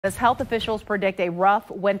As health officials predict a rough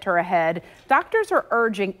winter ahead, doctors are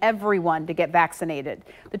urging everyone to get vaccinated.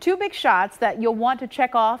 The two big shots that you'll want to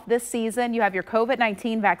check off this season, you have your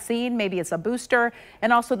COVID-19 vaccine, maybe it's a booster,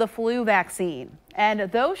 and also the flu vaccine.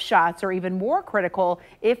 And those shots are even more critical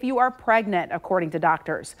if you are pregnant, according to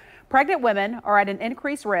doctors. Pregnant women are at an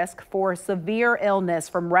increased risk for severe illness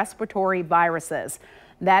from respiratory viruses.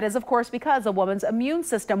 That is, of course, because a woman's immune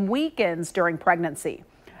system weakens during pregnancy.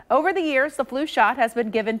 Over the years, the flu shot has been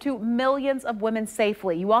given to millions of women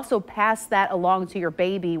safely. You also pass that along to your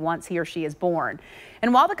baby once he or she is born.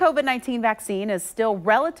 And while the COVID-19 vaccine is still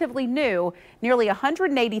relatively new, nearly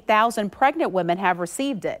 180,000 pregnant women have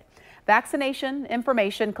received it. Vaccination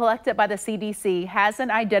information collected by the CDC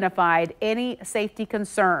hasn't identified any safety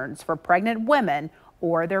concerns for pregnant women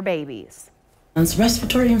or their babies.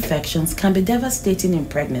 Respiratory infections can be devastating in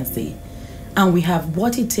pregnancy, and we have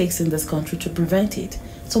what it takes in this country to prevent it.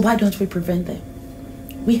 So why don't we prevent them?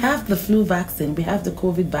 We have the flu vaccine, we have the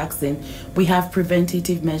COVID vaccine, we have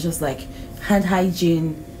preventative measures like hand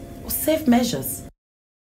hygiene, safe measures.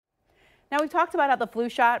 Now, we talked about how the flu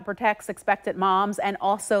shot protects expectant moms and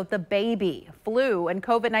also the baby. Flu and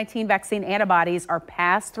COVID-19 vaccine antibodies are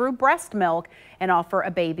passed through breast milk and offer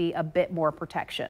a baby a bit more protection.